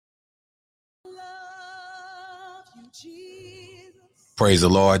Praise the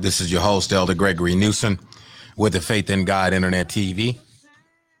Lord. This is your host, Elder Gregory Newsom, with the Faith in God Internet TV.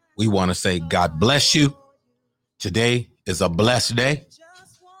 We want to say God bless you. Today is a blessed day.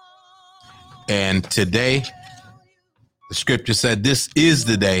 And today, the scripture said, this is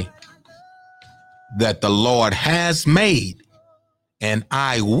the day that the Lord has made, and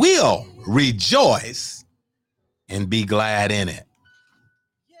I will rejoice and be glad in it.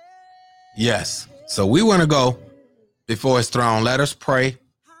 Yes. So we want to go before his throne. Let us pray.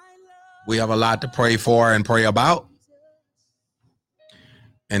 We have a lot to pray for and pray about.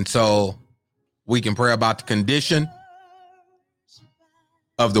 And so we can pray about the condition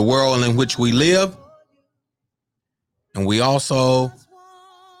of the world in which we live. And we also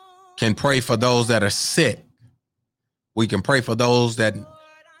can pray for those that are sick. We can pray for those that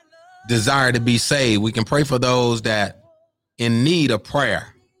desire to be saved. We can pray for those that in need of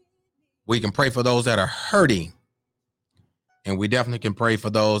prayer. We can pray for those that are hurting. And we definitely can pray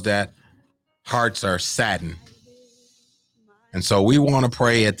for those that hearts are saddened. And so we want to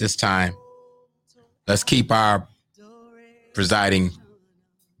pray at this time. Let's keep our presiding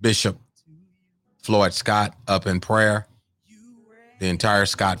Bishop Floyd Scott up in prayer, the entire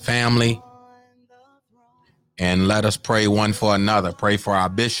Scott family. And let us pray one for another. Pray for our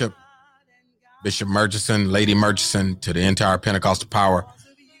bishop, Bishop Murchison, Lady Murchison, to the entire Pentecostal Power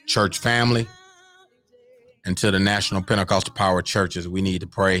Church family, and to the National Pentecostal Power Churches. We need to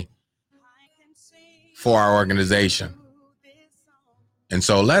pray for our organization. And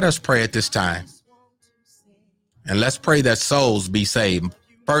so let us pray at this time. And let's pray that souls be saved.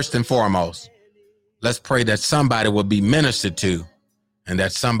 First and foremost, let's pray that somebody will be ministered to and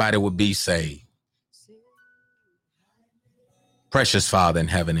that somebody will be saved. Precious Father in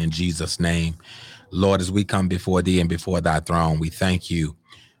heaven, in Jesus' name, Lord, as we come before thee and before thy throne, we thank you,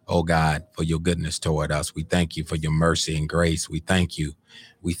 oh God, for your goodness toward us. We thank you for your mercy and grace. We thank you.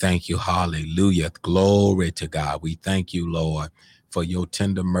 We thank you. Hallelujah. Glory to God. We thank you, Lord, for your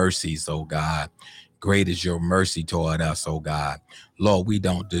tender mercies, oh God. Great is your mercy toward us, oh God. Lord, we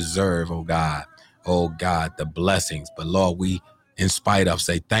don't deserve, oh God, the blessings. But Lord, we, in spite of,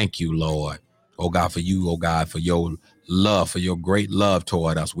 say thank you, Lord, oh God, for you, oh God, for your love, for your great love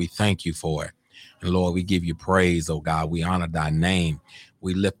toward us. We thank you for it. And Lord, we give you praise, oh God. We honor thy name.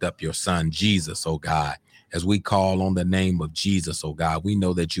 We lift up your son, Jesus, oh God. As we call on the name of Jesus, oh God, we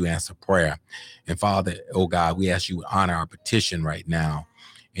know that you answer prayer. And Father, oh God, we ask you to honor our petition right now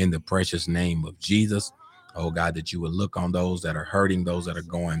in the precious name of Jesus. Oh God, that you would look on those that are hurting, those that are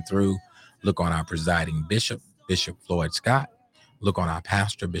going through. Look on our presiding bishop, Bishop Floyd Scott. Look on our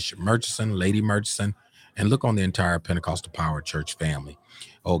pastor, Bishop Murchison, Lady Murchison, and look on the entire Pentecostal Power Church family.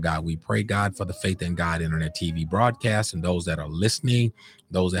 Oh God, we pray, God, for the Faith in God Internet TV broadcast and those that are listening,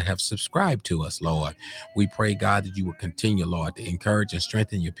 those that have subscribed to us, Lord. We pray, God, that you will continue, Lord, to encourage and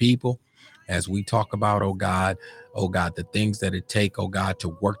strengthen your people as we talk about, oh God, the things that it take, oh God, to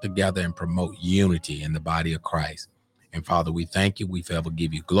work together and promote unity in the body of Christ. And Father, we thank you. We forever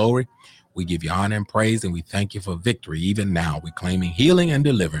give you glory. We give you honor and praise, and we thank you for victory. Even now, we're claiming healing and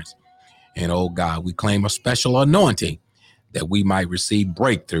deliverance. And oh God, we claim a special anointing that we might receive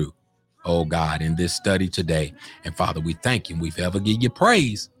breakthrough, oh God, in this study today. And Father, we thank you. We forever give you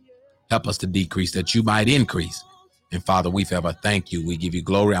praise. Help us to decrease that you might increase. And Father, we forever thank you. We give you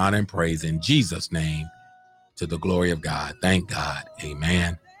glory, honor, and praise in Jesus' name, to the glory of God. Thank God.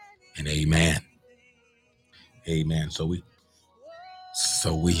 Amen and amen. Amen. So we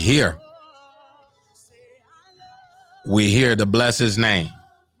hear to bless his name.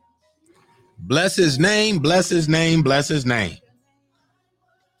 Bless his name, bless his name, bless his name.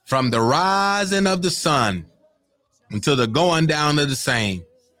 From the rising of the sun until the going down of the same,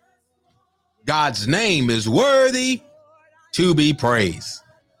 God's name is worthy to be praised.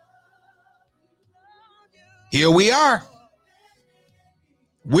 Here we are.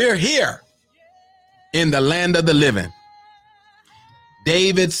 We're here in the land of the living.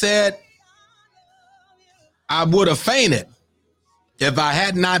 David said, I would have fainted if I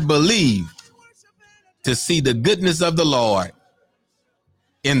had not believed to see the goodness of the Lord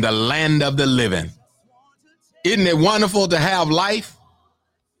in the land of the living. Isn't it wonderful to have life?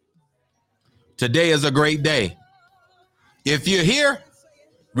 Today is a great day. If you're here,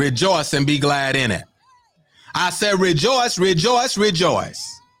 rejoice and be glad in it. I said, rejoice, rejoice,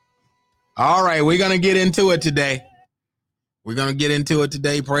 rejoice. All right, we're going to get into it today.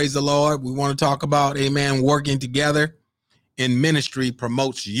 Praise the Lord. We want to talk about, amen, working together in ministry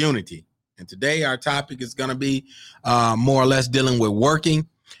promotes unity. And today our topic is going to be more or less dealing with working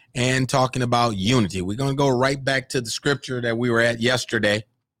and talking about unity. We're going to go right back to the scripture that we were at yesterday.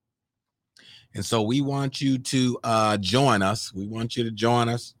 And so we want you to join us. We want you to join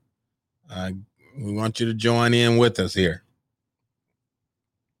us. We want you to join in with us here.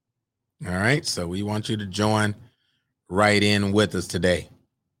 All right. So we want you to join right in with us today.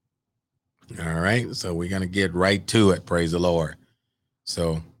 All right. So we're going to get right to it. Praise the Lord.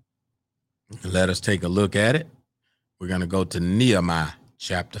 So let us take a look at it. We're going to go to Nehemiah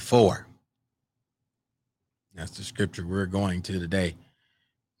chapter 4. That's the scripture we're going to today.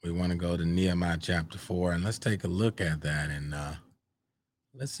 We want to go to Nehemiah chapter 4, and let's take a look at that, and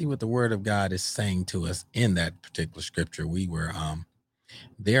let's see what the word of God is saying to us in that particular scripture. We were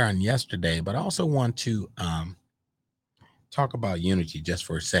there on yesterday, but I also want to talk about unity just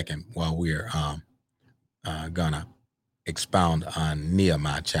for a second while we're gonna expound on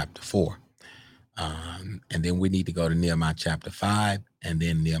Nehemiah chapter 4. And then we need to go to Nehemiah chapter 5 and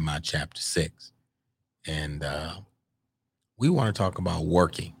then Nehemiah chapter 6. And we want to talk about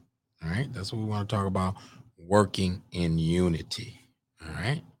working. All right. That's what we want to talk about, working in unity. All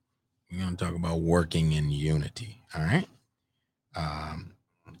right. We're going to talk about working in unity. All right.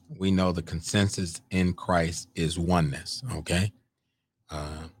 We know the consensus in Christ is oneness. Okay.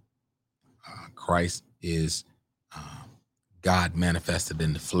 Christ is God manifested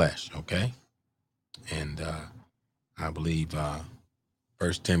in the flesh. Okay. And I believe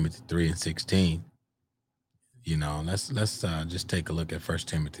 1 Timothy 3:16. You know, let's just take a look at 1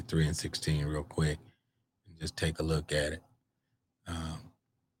 Timothy 3:16 real quick. And just take a look at it.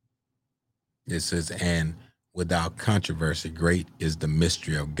 It says, and without controversy, great is the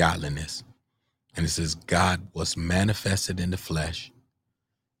mystery of godliness. And it says, God was manifested in the flesh,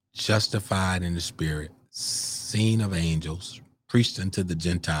 justified in the spirit, seen of angels, preached unto the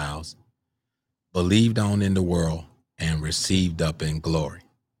Gentiles, believed on in the world, and received up in glory.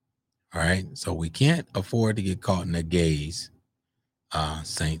 All right. So we can't afford to get caught in that gaze,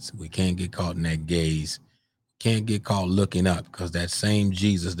 saints. We can't get caught in that gaze. Can't get caught looking up, because that same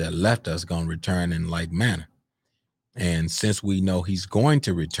Jesus that left us going to return in like manner. And since we know he's going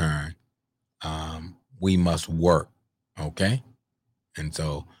to return, we must work. Okay. And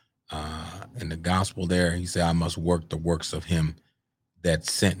so in the gospel there, he said, I must work the works of him that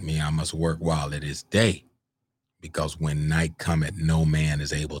sent me. I must work while it is day, because when night cometh, no man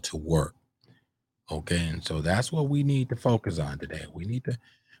is able to work. Okay. And so that's what we need to focus on today. We need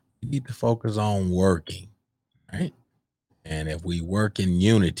to focus on working. Right. And if we work in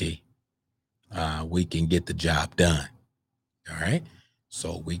unity, we can get the job done. All right.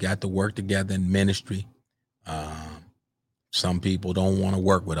 So we got to work together in ministry. Some people don't want to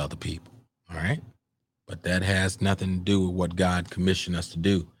work with other people. All right. But that has nothing to do with what God commissioned us to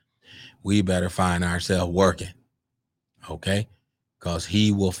do. We better find ourselves working. Okay. Because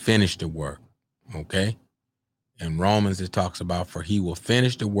he will finish the work. Okay. In Romans, it talks about, for he will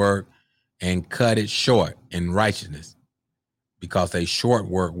finish the work and cut it short in righteousness, because a short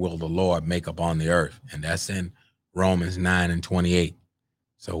work will the Lord make upon the earth. And that's in Romans 9:28.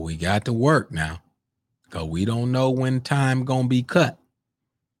 So we got to work now, because we don't know when time going to be cut.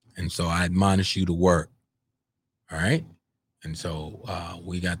 And so I admonish you to work. All right. And so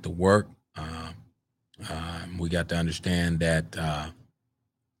we got to work. We got to understand that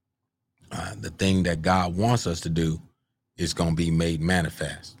the thing that God wants us to do is going to be made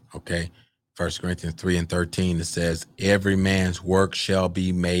manifest. Okay. 1 Corinthians 3:13, it says, every man's work shall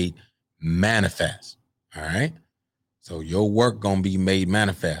be made manifest. All right. So your work going to be made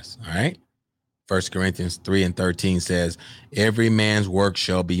manifest. All right. 1 Corinthians 3:13 says, every man's work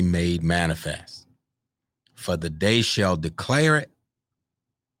shall be made manifest. For the day shall declare it,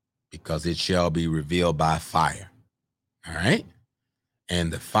 because it shall be revealed by fire. All right.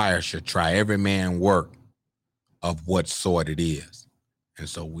 And the fire shall try every man work of what sort it is. And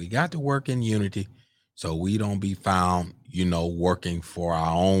so we got to work in unity, so we don't be found, working for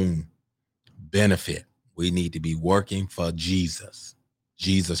our own benefit. We need to be working for Jesus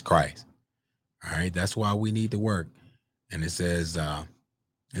Christ. All right. That's why we need to work. And it says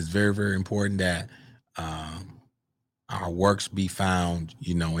it's very, very important that our works be found,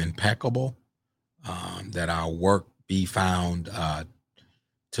 impeccable, that our work be found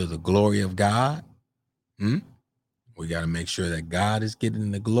to the glory of God. We got to make sure that God is getting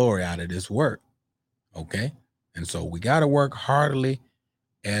the glory out of this work. Okay. And so we got to work heartily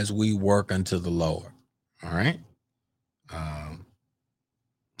as we work unto the Lord. All right.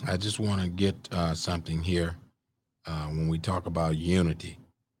 I just want to get something here when we talk about unity.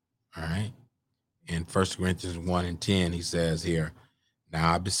 All right. In 1 Corinthians 1:10, he says here,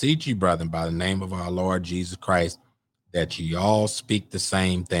 now I beseech you, brethren, by the name of our Lord Jesus Christ, that you all speak the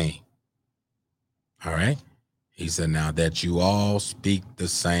same thing. All right. He said, now that you all speak the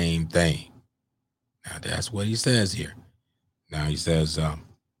same thing. Now that's what he says here. Now he says, 1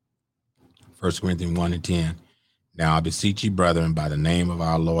 Corinthians 1 and 10. Now I beseech you, brethren, by the name of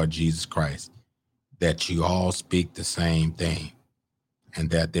our Lord Jesus Christ, that you all speak the same thing, and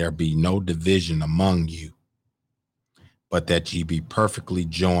that there be no division among you, but that ye be perfectly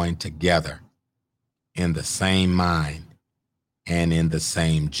joined together in the same mind and in the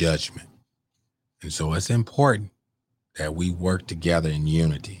same judgment. And so it's important that we work together in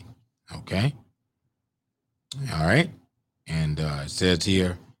unity. Okay? All right. And it says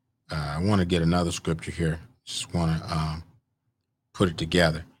here, I want to get another scripture here. Just want to put it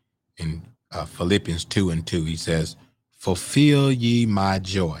together. In Philippians 2 and 2, he says, fulfill ye my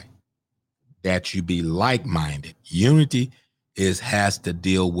joy, that you be like-minded. Unity has to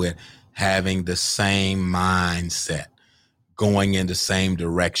deal with having the same mindset, going in the same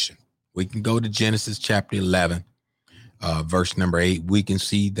direction. We can go to Genesis chapter 11, verse number 8. We can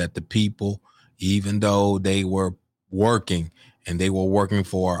see that the people, even though they were working and they were working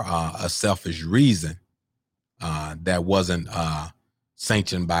for a selfish reason that wasn't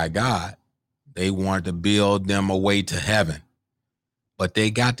sanctioned by God, they wanted to build them a way to heaven. But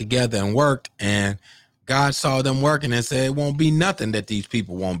they got together and worked, and God saw them working and said, it won't be nothing that these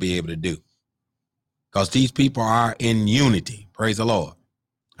people won't be able to do, because these people are in unity. Praise the Lord.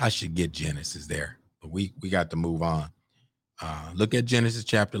 I should get Genesis there, but we got to move on. Look at Genesis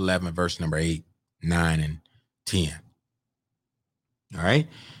chapter 11, verse number 8, 9, and 10. All right.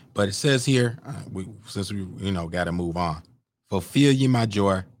 But it says here, since we got to move on. Fulfill ye my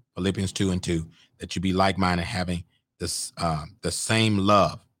joy, Philippians 2 and 2, that you be like-minded, having this the same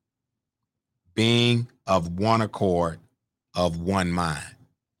love, being of one accord, of one mind.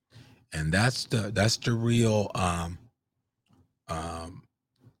 And that's the real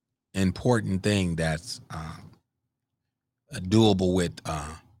important thing that's doable with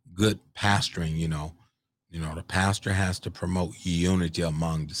good pastoring. The pastor has to promote unity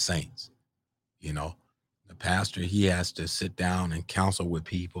among the saints. The pastor, he has to sit down and counsel with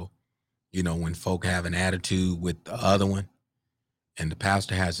people, when folk have an attitude with the other one. And the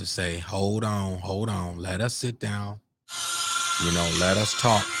pastor has to say, hold on, let us sit down, let us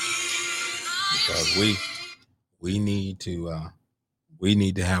talk, because we need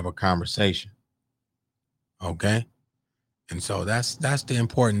to have a conversation. Okay. And so that's the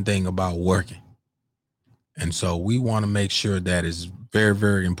important thing about working. And so we want to make sure that it's very,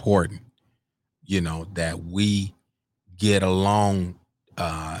 very important, that we get along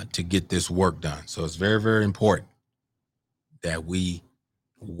to get this work done. So it's very, very important that we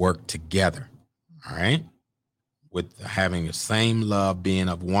work together. All right. With having the same love, being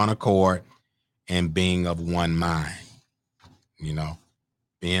of one accord, and being of one mind.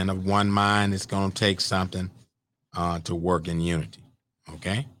 Being of one mind is going to take something to work in unity.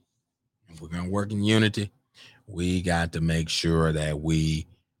 Okay. If we're going to work in unity, we got to make sure that we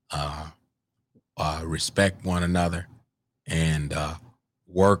respect one another and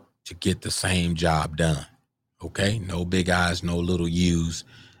work to get the same job done. Okay. No big I's, no little U's,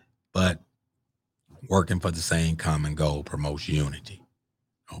 but working for the same common goal promotes unity.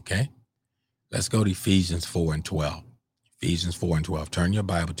 Okay. Let's go to Ephesians 4 and 12. Ephesians 4 and 12. Turn your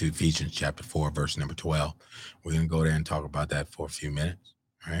Bible to Ephesians chapter 4, verse number 12. We're going to go there and talk about that for a few minutes.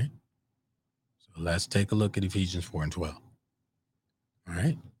 All right. So let's take a look at Ephesians 4 and 12. All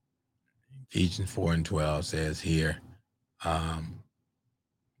right. Ephesians 4 and 12 says here,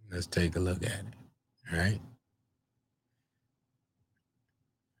 let's take a look at it. All right.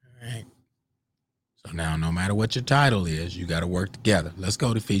 All right. So now, no matter what your title is, you got to work together. Let's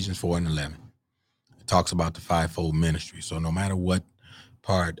go to Ephesians 4 and 11. It talks about the fivefold ministry. So no matter what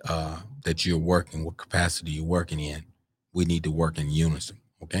part that you're working, what capacity you're working in, we need to work in unison.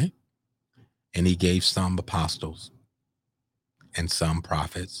 Okay. And he gave some apostles, and some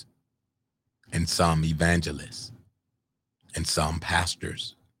prophets, and some evangelists, and some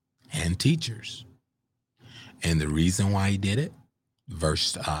pastors and teachers. And the reason why he did it,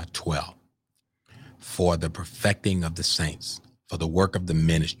 verse 12, for the perfecting of the saints, for the work of the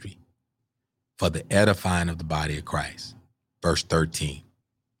ministry, for the edifying of the body of Christ. Verse 13,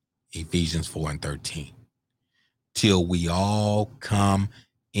 Ephesians 4 and 13, till we all come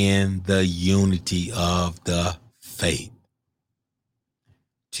in the unity of the faith.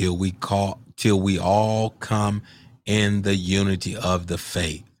 Till we all come in the unity of the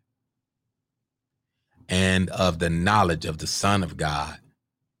faith and of the knowledge of the Son of God,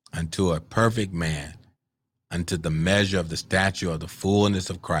 unto a perfect man, unto the measure of the stature of the fullness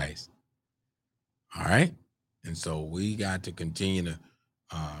of Christ. All right. And so we got to continue to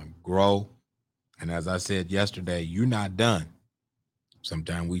grow. And as I said yesterday, you're not done.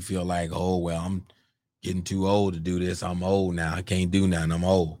 Sometimes we feel like, oh, well, Getting too old to do this. I'm old now. I can't do nothing. I'm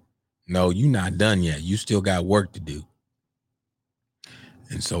old. No, you're not done yet. You still got work to do.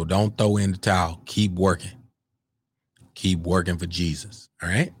 And so don't throw in the towel. Keep working. Keep working for Jesus. All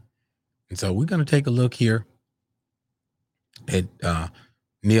right. And so we're going to take a look here at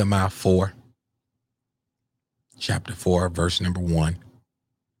Nehemiah 4, chapter 4, verse number 1.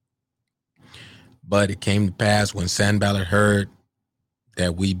 But it came to pass when Sanballat heard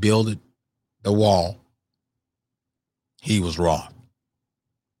that we builded the wall, he was wroth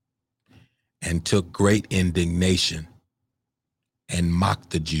and took great indignation and mocked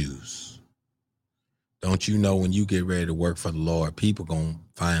the Jews. Don't you know, when you get ready to work for the Lord, people going to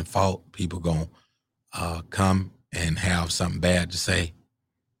find fault. People going to come and have something bad to say.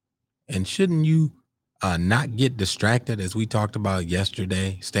 And shouldn't you not get distracted, as we talked about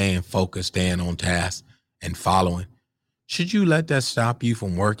yesterday, staying focused, staying on task and following? Should you let that stop you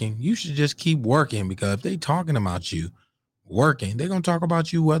from working? You should just keep working, because if they talking about you working, they're going to talk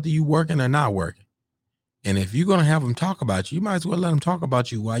about you whether you working or not working. And if you're going to have them talk about you, you might as well let them talk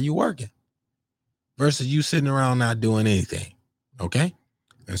about you while you're working versus you sitting around not doing anything. Okay?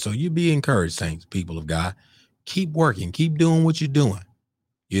 And so you be encouraged, saints, people of God. Keep working. Keep doing what you're doing.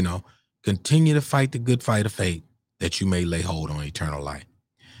 You know, continue to fight the good fight of faith, that you may lay hold on eternal life.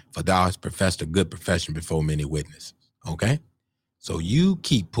 For thou hast professed a good profession before many witnesses. Okay? So you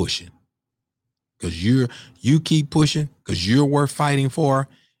keep pushing, because you keep pushing because you're worth fighting for.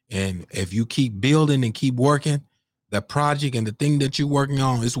 And if you keep building and keep working, the project and the thing that you're working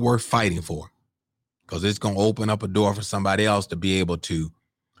on is worth fighting for, because it's going to open up a door for somebody else to be able to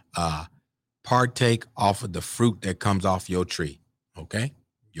partake off of the fruit that comes off your tree. Okay?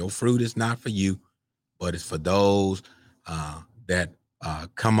 Your fruit is not for you, but it's for those that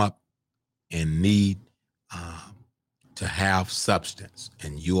come up and need to have substance,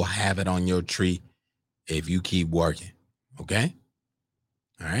 and you'll have it on your tree if you keep working. Okay?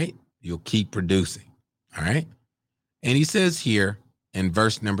 All right? You'll keep producing. All right? And he says here in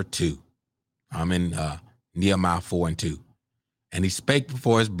verse number 2, I'm in Nehemiah 4 and 2. And he spake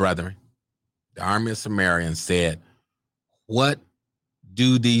before his brethren, the army of Samaria, and said, what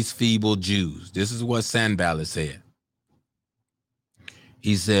do these feeble Jews? This is what Sanballat said.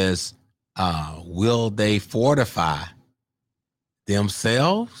 He says, will they fortify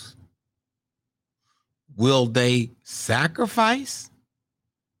themselves? Will they sacrifice?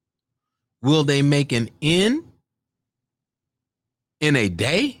 Will they make an end in a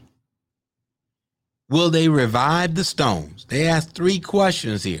day? Will they revive the stones? They ask 3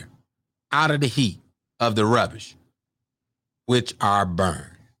 questions here out of the heat of the rubbish, which are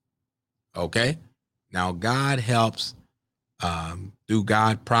burned. Okay? Now, God helps through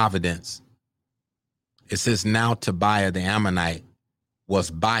God's providence. It says, now Tobiah the Ammonite was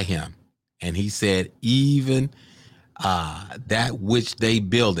by him, and he said, even that which they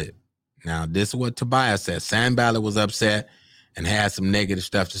builded. Now, this is what Tobiah said. Sanballat was upset and had some negative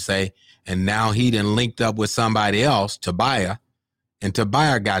stuff to say, and now he done linked up with somebody else, Tobiah, and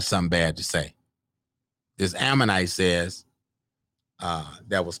Tobiah got something bad to say. This Ammonite says,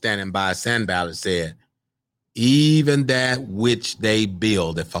 that was standing by Sanballat, said, even that which they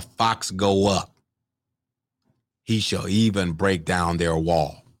build, if a fox go up, he shall even break down their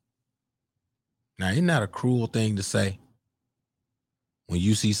wall. Now, isn't that a cruel thing to say? When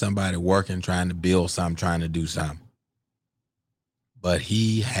you see somebody working, trying to build something, trying to do something. But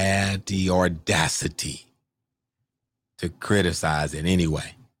he had the audacity to criticize it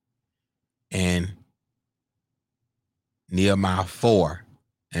anyway. And Nehemiah 4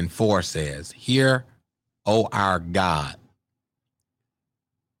 and 4 says, hear, O our God,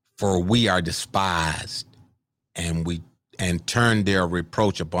 for we are despised, and turn their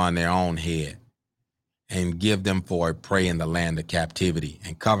reproach upon their own head, and give them for a prey in the land of captivity,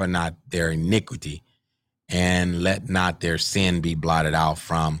 and cover not their iniquity, and let not their sin be blotted out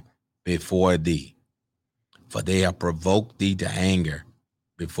from before thee. For they have provoked thee to anger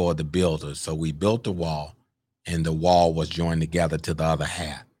before the builders. So we built the wall, and the wall was joined together to the other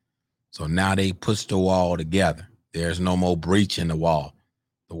half. So now they pushed the wall together. There's no more breach in the wall.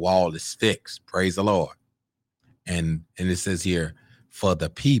 The wall is fixed. Praise the Lord. And it says here, for the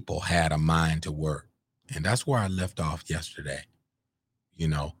people had a mind to work. And that's where I left off yesterday. You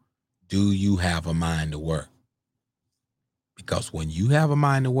know, do you have a mind to work? Because when you have a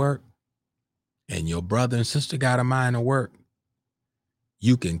mind to work and your brother and sister got a mind to work,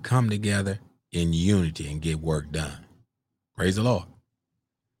 you can come together in unity and get work done. Praise the Lord.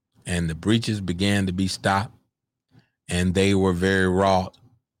 And the breaches began to be stopped, and they were very wroth,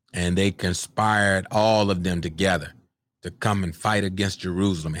 and they conspired, all of them together, to come and fight against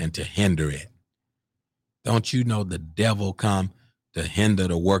Jerusalem and to hinder it. Don't you know the devil come to hinder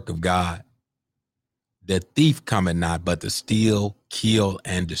the work of God? The thief cometh not but to steal, kill,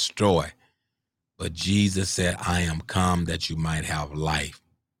 and destroy. But Jesus said, I am come that you might have life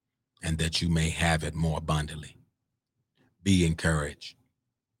and that you may have it more abundantly. Be encouraged.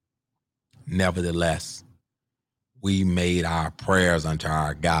 Nevertheless, we made our prayers unto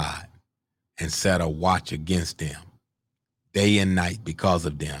our God and set a watch against them day and night because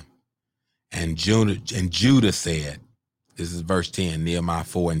of them. And Judah said, this is verse 10, Nehemiah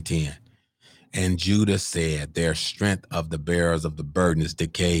 4:10. And Judah said, their strength of the bearers of the burden is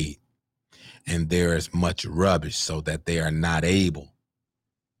decayed, and there is much rubbish, so that they are not able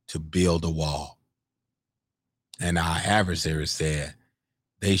to build a wall. And our adversary said,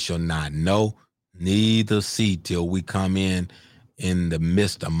 they shall not know, neither see, till we come in the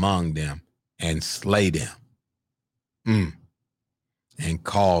midst among them and slay them, and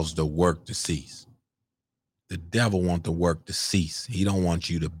cause the work to cease. The devil wants the work to cease. He don't want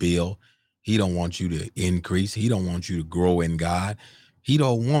you to build. He don't want you to increase. He don't want you to grow in God. He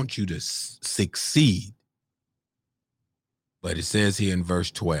don't want you to succeed. But it says here in verse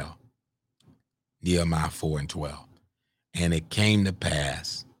 12, Nehemiah 4:12, and it came to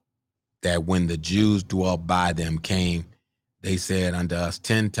pass that when the Jews dwelt by them came, they said unto us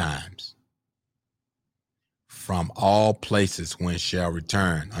 10 times, from all places whence shall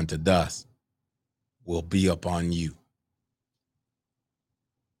return unto dust will be upon you.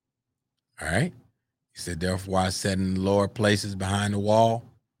 All right. He said, therefore I set in the lower places behind the wall,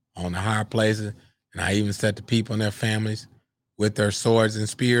 on the higher places, and I even set the people and their families with their swords and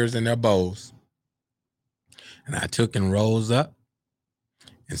spears and their bows. And I took and rose up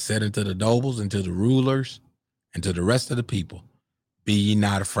and said unto the nobles and to the rulers and to the rest of the people, be ye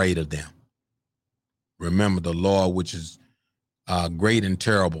not afraid of them. Remember the Lord, which is great and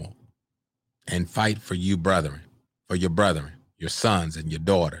terrible, and fight for you, brethren, for your brethren, your sons and your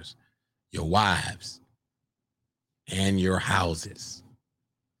daughters, your wives, and your houses.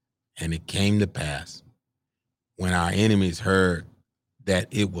 And it came to pass, when our enemies heard that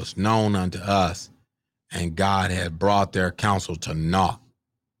it was known unto us, and God had brought their counsel to naught,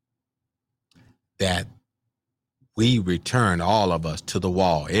 that we returned all of us to the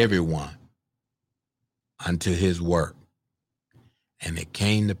wall, everyone unto his work. And it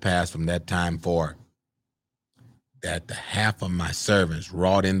came to pass from that time forward that the half of my servants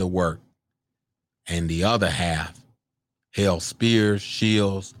wrought in the work, and the other half held spears,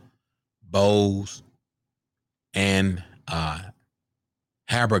 shields, bows, and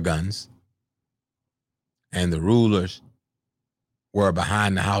habergeons, and the rulers were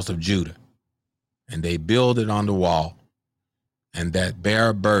behind the house of Judah. And they builded on the wall, and that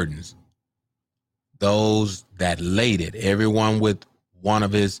bare burdens, those that laid it, everyone with one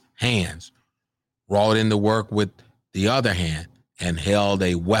of his hands, wrought in the work with the other hand, and held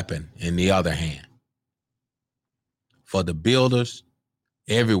a weapon in the other hand. For the builders,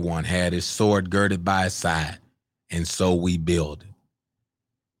 everyone had his sword girded by his side, and so we builded.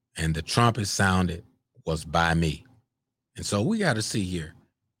 And the trumpet sounded was by me. And so we got to see here,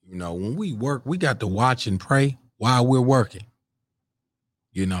 when we work, we got to watch and pray while we're working.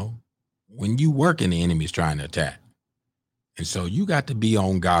 When you working, the enemy's trying to attack. And so you got to be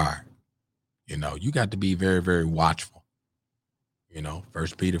on guard. You got to be very, very watchful. 1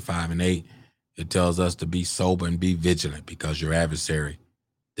 Peter 5:8, it tells us to be sober and be vigilant, because your adversary,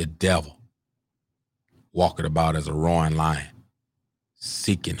 the devil, walketh about as a roaring lion,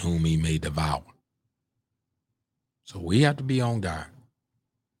 seeking whom he may devour. So we have to be on guard.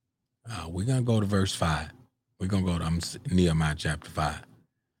 We're going to go to verse 5. We're going to go to Nehemiah chapter 5.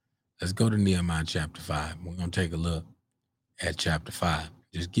 Let's go to Nehemiah chapter 5. We're going to take a look at chapter 5.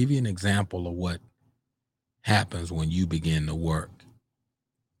 Just give you an example of what happens when you begin to work.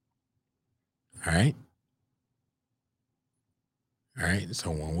 All right? All right,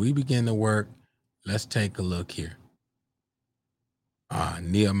 so when we begin to work, let's take a look here.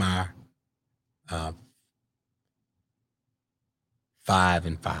 Nehemiah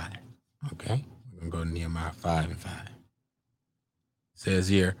 5:5. Okay, we're going to go to Nehemiah 5:5. It says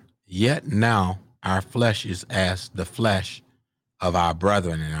here, yet now our flesh is as the flesh of our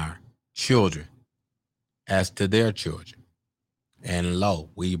brethren and our children, as to their children. And lo,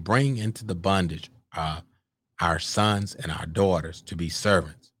 we bring into the bondage our sons and our daughters to be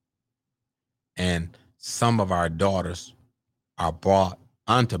servants. And some of our daughters are brought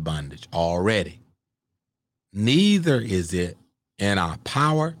unto bondage already. Neither is it in our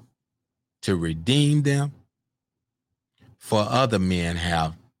power to redeem them, for other men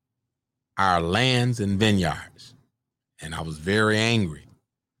have our lands and vineyards. And I was very angry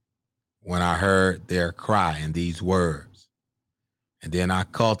when I heard their cry and these words. And then I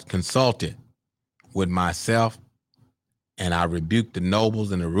consulted with myself, and I rebuked the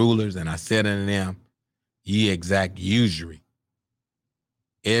nobles and the rulers, and I said unto them, ye exact usury,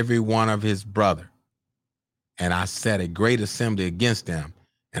 every one of his brother. And I set a great assembly against them,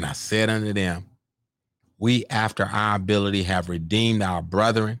 and I said unto them, we after our ability have redeemed our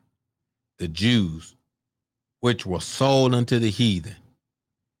brethren, the Jews, which were sold unto the heathen.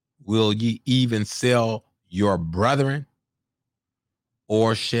 Will ye even sell your brethren,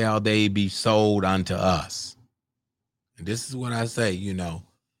 or shall they be sold unto us? And this is what I say,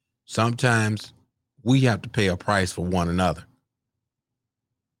 sometimes we have to pay a price for one another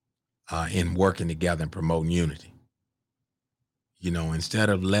in working together and promoting unity. Instead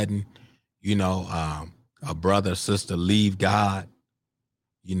of letting, a brother or sister leave God,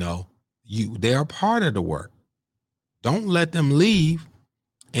 they're a part of the work. Don't let them leave.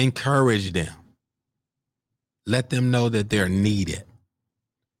 Encourage them. Let them know that they're needed.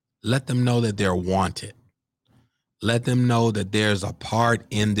 Let them know that they're wanted. Let them know that there's a part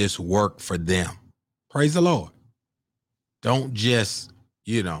in this work for them. Praise the Lord. Don't just,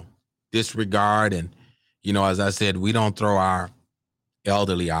 disregard. And, as I said, we don't throw our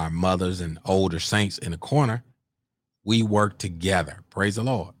elderly, our mothers and older saints in a corner. We work together. Praise the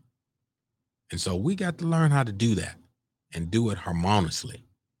Lord. And so we got to learn how to do that and do it harmoniously.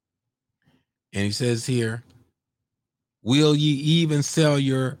 And he says here, will ye even sell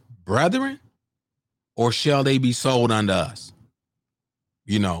your brethren, or shall they be sold unto us?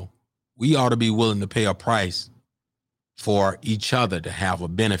 We ought to be willing to pay a price for each other to have a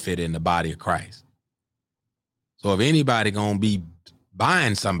benefit in the body of Christ. So if anybody going to be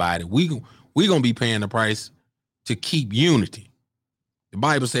buying somebody, we going to be paying the price to keep unity. The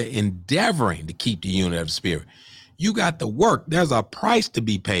Bible said endeavoring to keep the unity of the Spirit. You got to work. There's a price to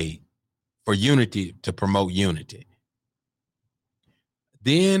be paid for unity, to promote unity.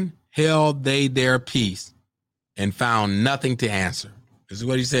 Then held they their peace and found nothing to answer. This is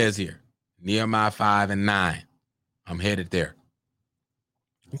what he says here. Nehemiah 5:9. I'm headed there.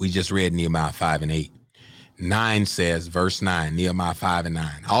 We just read Nehemiah 5:8. 9 says, verse 9, Nehemiah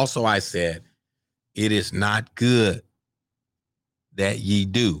 5:9. Also I said, it is not good that ye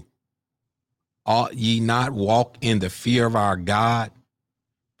do. Ought ye not walk in the fear of our God,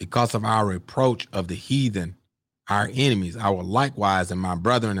 because of our reproach of the heathen, our enemies? I will likewise, and my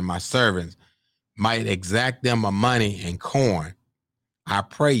brethren and my servants, might exact them of money and corn. I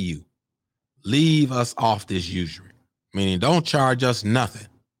pray you, leave us off this usury. Meaning, don't charge us nothing.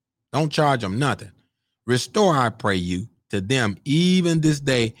 Don't charge them nothing. Restore, I pray you, to them even this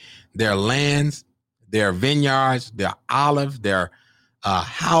day their lands, their vineyards, their olives, their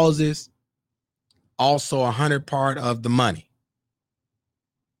houses, also 100 part of the money,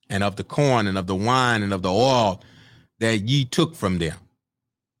 and of the corn, and of the wine, and of the oil that ye took from them.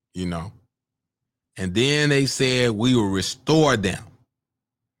 And then they said, we will restore them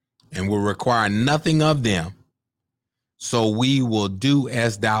and will require nothing of them. So we will do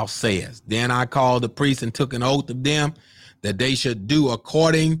as thou sayest. Then I called the priests and took an oath of them that they should do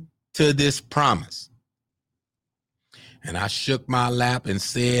according to this promise. And I shook my lap and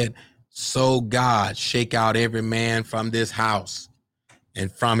said, so God shake out every man from this house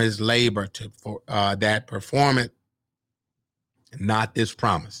and from his labor that performeth not this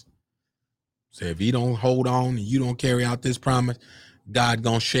promise. So if you don't hold on and you don't carry out this promise, God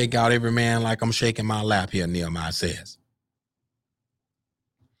gonna shake out every man like I'm shaking my lap here, Nehemiah says.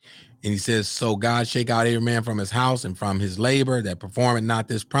 And he says, so God shake out every man from his house and from his labor that performeth not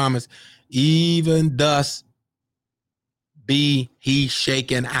this promise, even thus be he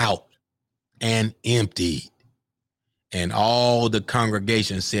shaken out and emptied. And all the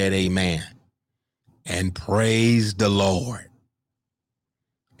congregation said amen and praised the Lord.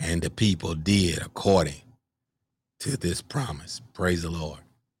 And the people did according to this promise. Praise the Lord.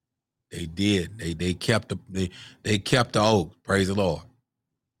 They did. They kept the oath. Praise the Lord.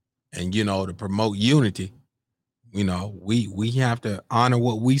 And to promote unity, we have to honor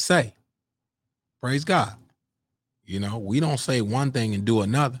what we say. Praise God. We don't say one thing and do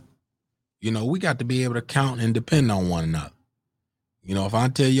another. We got to be able to count and depend on one another. If I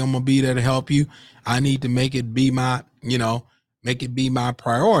tell you I'm gonna be there to help you, I need to make it be my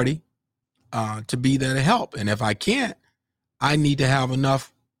priority to be there to help. And if I can't, I need to have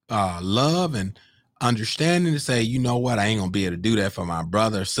enough love and understanding to say, you know what, I ain't gonna be able to do that for my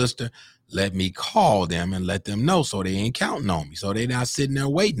brother or sister. Let me call them and let them know, so they ain't counting on me, so they not sitting there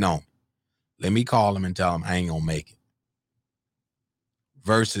waiting on me. Let me call them and tell them I ain't gonna make it.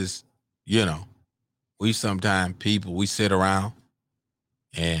 Versus, we sometimes we sit around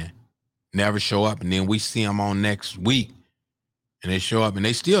and never show up. And then we see them on next week and they show up and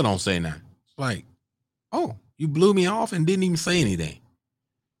they still don't say nothing. It's like, oh, you blew me off and didn't even say anything.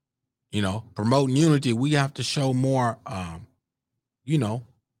 You know, promoting unity, we have to show more,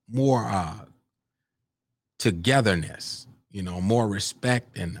 more togetherness, more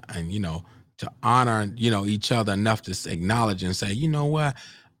respect and, to honor, each other enough to acknowledge and say, you know what,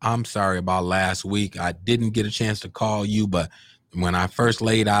 I'm sorry about last week. I didn't get a chance to call you, but when I first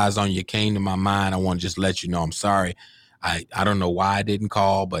laid eyes on you, came to my mind. I want to just let you know I'm sorry. I don't know why I didn't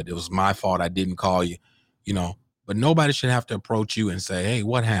call, but it was my fault. I didn't call you, but nobody should have to approach you and say, hey,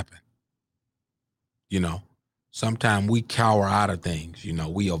 what happened? Sometimes we cower out of things,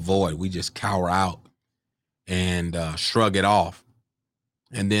 we just cower out and shrug it off.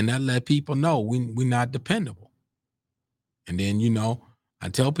 And then that let people know we're not dependable. And then, I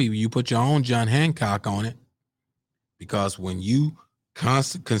tell people you put your own John Hancock on it, because when you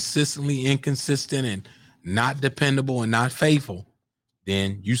consistently inconsistent and not dependable and not faithful,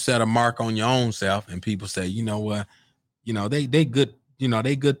 then you set a mark on your own self and people say, you know what, they good,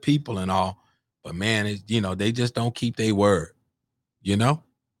 they good people and all, but man, they just don't keep their word,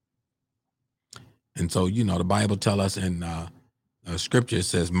 And so, the Bible tells us in scripture, it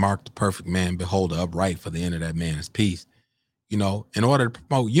says, mark the perfect man, behold the upright, for the end of that man is peace. In order to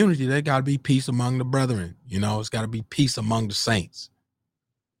promote unity, there got to be peace among the brethren. It's got to be peace among the saints.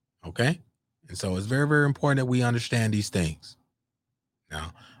 Okay. And so it's very, very important that we understand these things.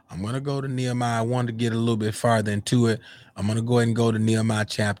 Now, I'm going to go to Nehemiah. I wanted to get a little bit farther into it. I'm going to go ahead and go to Nehemiah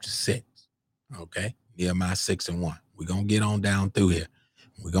chapter 6. Okay. Nehemiah 6:1. We're going to get on down through here.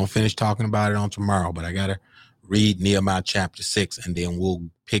 We're going to finish talking about it on tomorrow, but I got to read Nehemiah chapter 6, and then we'll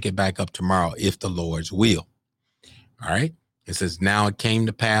pick it back up tomorrow if the Lord's will. All right. It says, now it came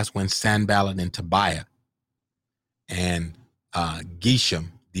to pass when Sanballat and Tobiah and Geshem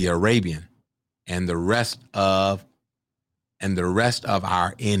the Arabian and the rest of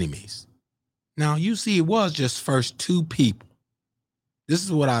our enemies. Now you see, it was just first two people. This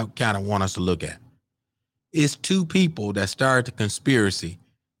is what I kind of want us to look at. It's two people that started the conspiracy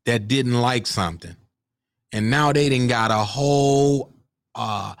that didn't like something. And now they done got a whole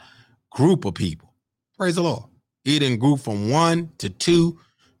group of people. Praise the Lord. It done grew from 1 to 2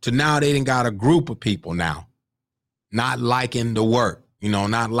 to now they done got a group of people now not liking the work,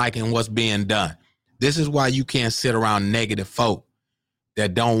 not liking what's being done. This is why you can't sit around negative folk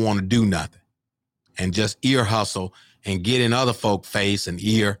that don't want to do nothing and just ear hustle and get in other folk face and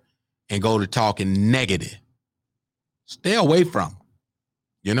ear and go to talking negative. Stay away from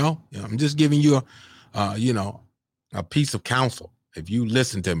them. I'm just giving you a piece of counsel. If you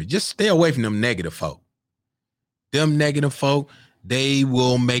listen to me, just stay away from them negative folk. Them negative folk, they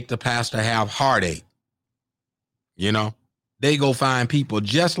will make the pastor have heartache. They go find people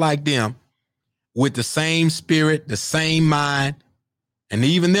just like them with the same spirit, the same mind, and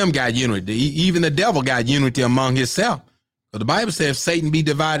even them got unity. Even the devil got unity among himself. But the Bible says if Satan be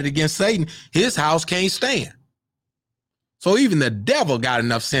divided against Satan, his house can't stand. So even the devil got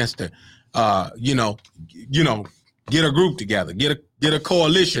enough sense to, get a group together, get a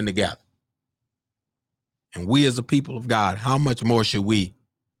coalition together. And we as a people of God, how much more should we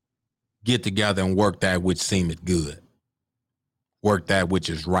get together and work that which seemeth good? Work that which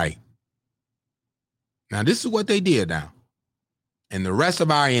is right. Now, this is what they did now. And the rest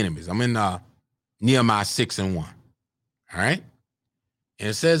of our enemies, I'm in Nehemiah 6:1. All right. And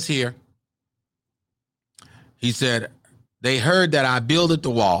it says here, he said, they heard that I builded the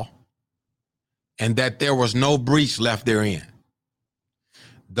wall and that there was no breach left therein.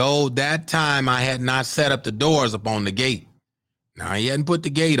 Though that time I had not set up the doors upon the gate. Now, he hadn't put the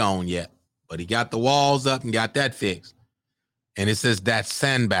gate on yet, but he got the walls up and got that fixed. And it says that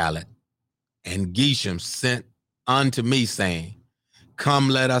Sanballat and Geshem sent unto me, saying, come,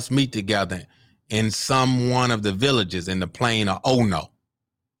 let us meet together in some one of the villages in the plain of Ono.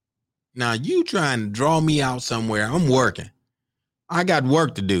 Now, you trying to draw me out somewhere. I'm working. I got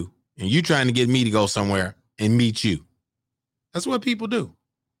work to do. And you trying to get me to go somewhere and meet you. That's what people do.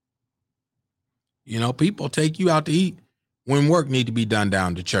 People take you out to eat when work need to be done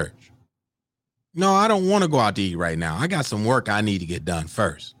down to church. No, I don't want to go out to eat right now. I got some work I need to get done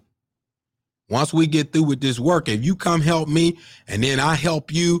first. Once we get through with this work, if you come help me and then I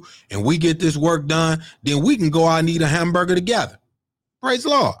help you and we get this work done, then we can go out and eat a hamburger together. Praise the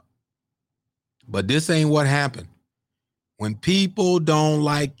Lord. But this ain't what happened. When people don't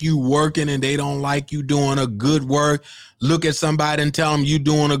like you working and they don't like you doing a good work, look at somebody and tell them you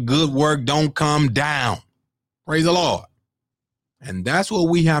doing a good work, don't come down. Praise the Lord. And that's what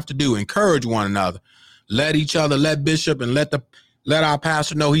we have to do. Encourage one another. Let each other, let Bishop and let the Let our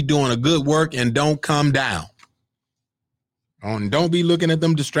pastor know he's doing a good work and don't come down. And don't be looking at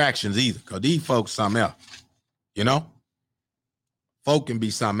them distractions either, because these folks something else. You know? Folk can be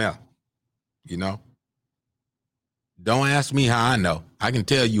something else. You know? Don't ask me how I know. I can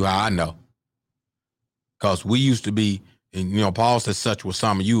tell you how I know. Because we used to be, and Paul says such was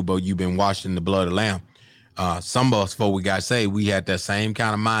some of you, but you've been washed in the blood of the Lamb. Some of us, before we got saved, we had that same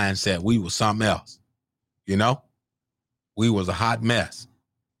kind of mindset. We was something else. We was a hot mess.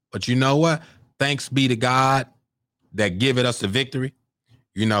 But you know what? Thanks be to God that giveth us the victory.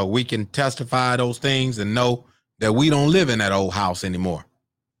 We can testify those things and know that we don't live in that old house anymore.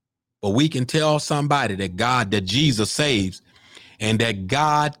 But we can tell somebody that Jesus saves and that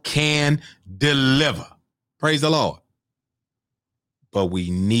God can deliver. Praise the Lord. But we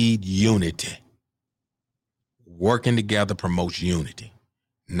need unity. Working together promotes unity.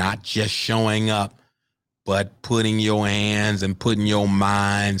 Not just showing up, but putting your hands and putting your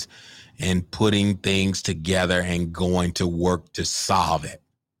minds and putting things together and going to work to solve it.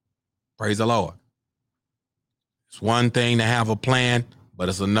 Praise the Lord. It's one thing to have a plan, but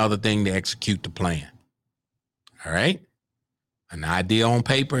it's another thing to execute the plan. All right? An idea on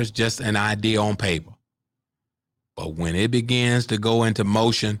paper is just an idea on paper. But when it begins to go into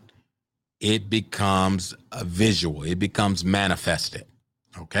motion, it becomes a visual. It becomes manifested.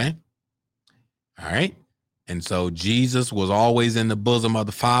 Okay? All right? And so Jesus was always in the bosom of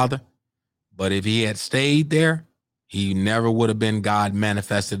the Father. But if he had stayed there, he never would have been God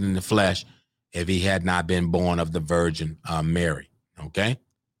manifested in the flesh if he had not been born of the Virgin Mary. Okay?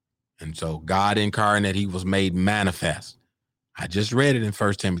 And so God incarnate, he was made manifest. I just read it in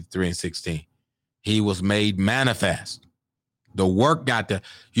 1 Timothy 3:16. He was made manifest. The work got to,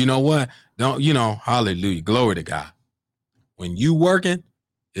 you know what? Hallelujah. Glory to God. When you working,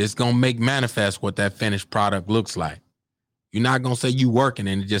 it's going to make manifest what that finished product looks like. You're not going to say you working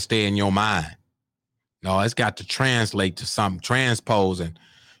and it just stay in your mind. No, it's got to translate to something, transpose and,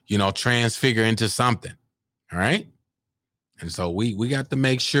 transfigure into something. All right. And so we got to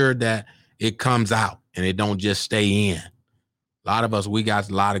make sure that it comes out and it don't just stay in. A lot of us, we got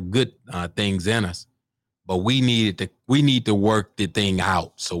a lot of good things in us, but we need to work the thing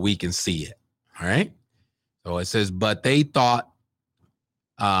out so we can see it. All right. So it says, but they thought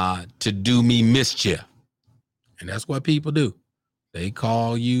to do me mischief. And that's what people do. They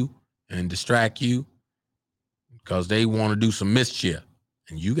call you and distract you because they want to do some mischief.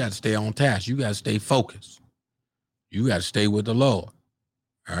 And you got to stay on task. You got to stay focused. You got to stay with the Lord.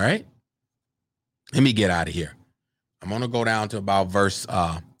 All right. Let me get out of here. I'm going to go down to about verse,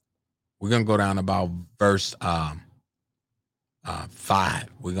 we're going to go down about verse 5.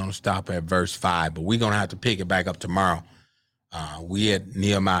 We're going to stop at verse 5, but we're going to have to pick it back up tomorrow. We at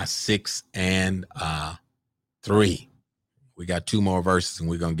Nehemiah 6 and 3. We got 2 more verses and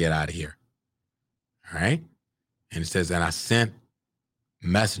we're going to get out of here. All right. And it says, and I sent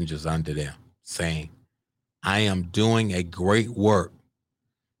messengers unto them saying, I am doing a great work,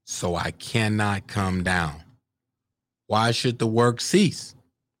 so I cannot come down. Why should the work cease?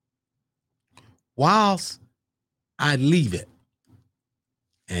 Whilst I leave it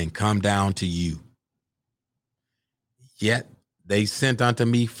and come down to you. Yet they sent unto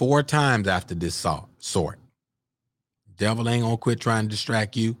me 4 times after this sort. Devil ain't gonna quit trying to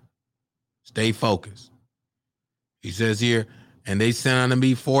distract you. Stay focused. He says here, and they sent unto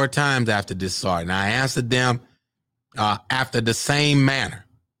me 4 times after this sort. And I answered them after the same manner.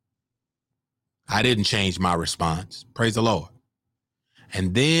 I didn't change my response. Praise the Lord.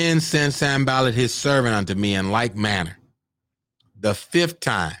 And then sent Sanballat his servant unto me in like manner, the 5th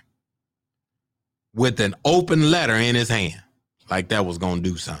time, with an open letter in his hand, like that was going to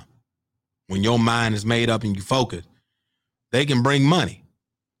do something. When your mind is made up and you focus, they can bring money.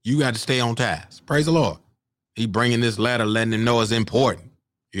 You got to stay on task. Praise the Lord. He bringing this letter, letting him know it's important,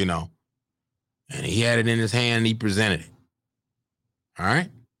 And he had it in his hand and he presented it. All right.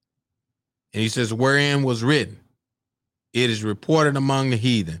 And he says, wherein was written, it is reported among the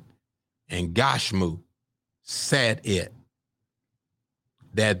heathen, and Gashmu said it,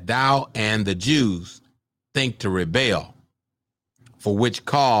 that thou and the Jews think to rebel, for which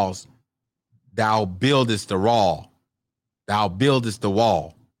cause thou buildest the wall,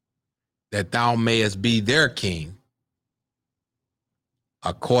 that thou mayest be their king,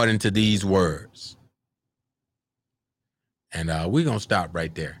 according to these words. And we're going to stop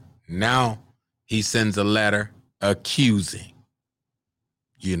right there. Now he sends a letter accusing,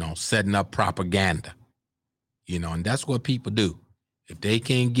 setting up propaganda, and that's what people do. If they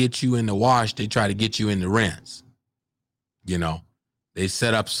can't get you in the wash, they try to get you in the rinse. They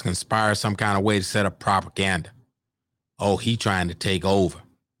conspire some kind of way to set up propaganda. oh, he trying to take over.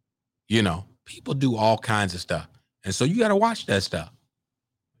 You know, people do all kinds of stuff. And so you got to watch that stuff.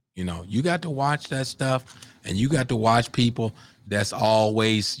 You know, you got to watch that stuff, and you got to watch people that's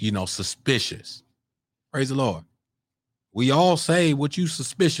always, suspicious. Praise the Lord. We all say what you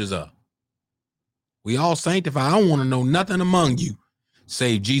suspicious of. We all sanctify. I don't want to know nothing among you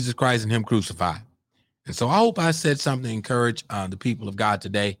save Jesus Christ and him crucified. And so I hope I said something to encourage the people of God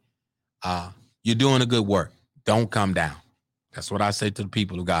today. You're doing a good work. Don't come down. That's what I say to the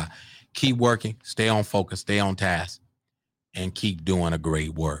people of God. Keep working, stay on focus, stay on task, and keep doing a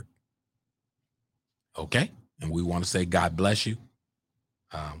great work. Okay? And we want to say God bless you.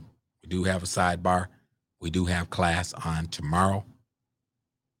 We do have a sidebar. We do have class on tomorrow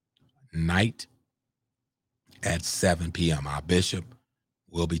night at 7 p.m. Our bishop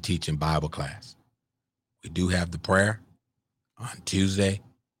will be teaching Bible class. We do have the prayer on Tuesday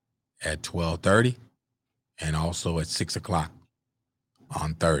at 12:30 and also at 6 o'clock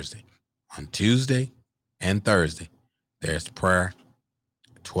on Thursday. On Tuesday and Thursday, there's prayer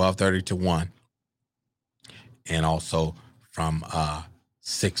 12:30 to 1 and also from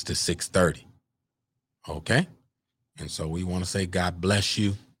 6 to 6:30. Okay? And so we want to say God bless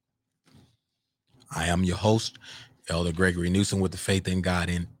you. I am your host, Elder Gregory Newsom with the Faith in God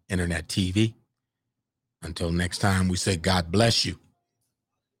in Internet TV. Until next time, we say God bless you.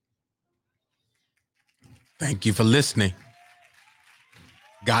 Thank you for listening.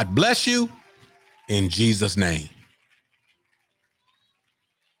 God bless you in Jesus' name.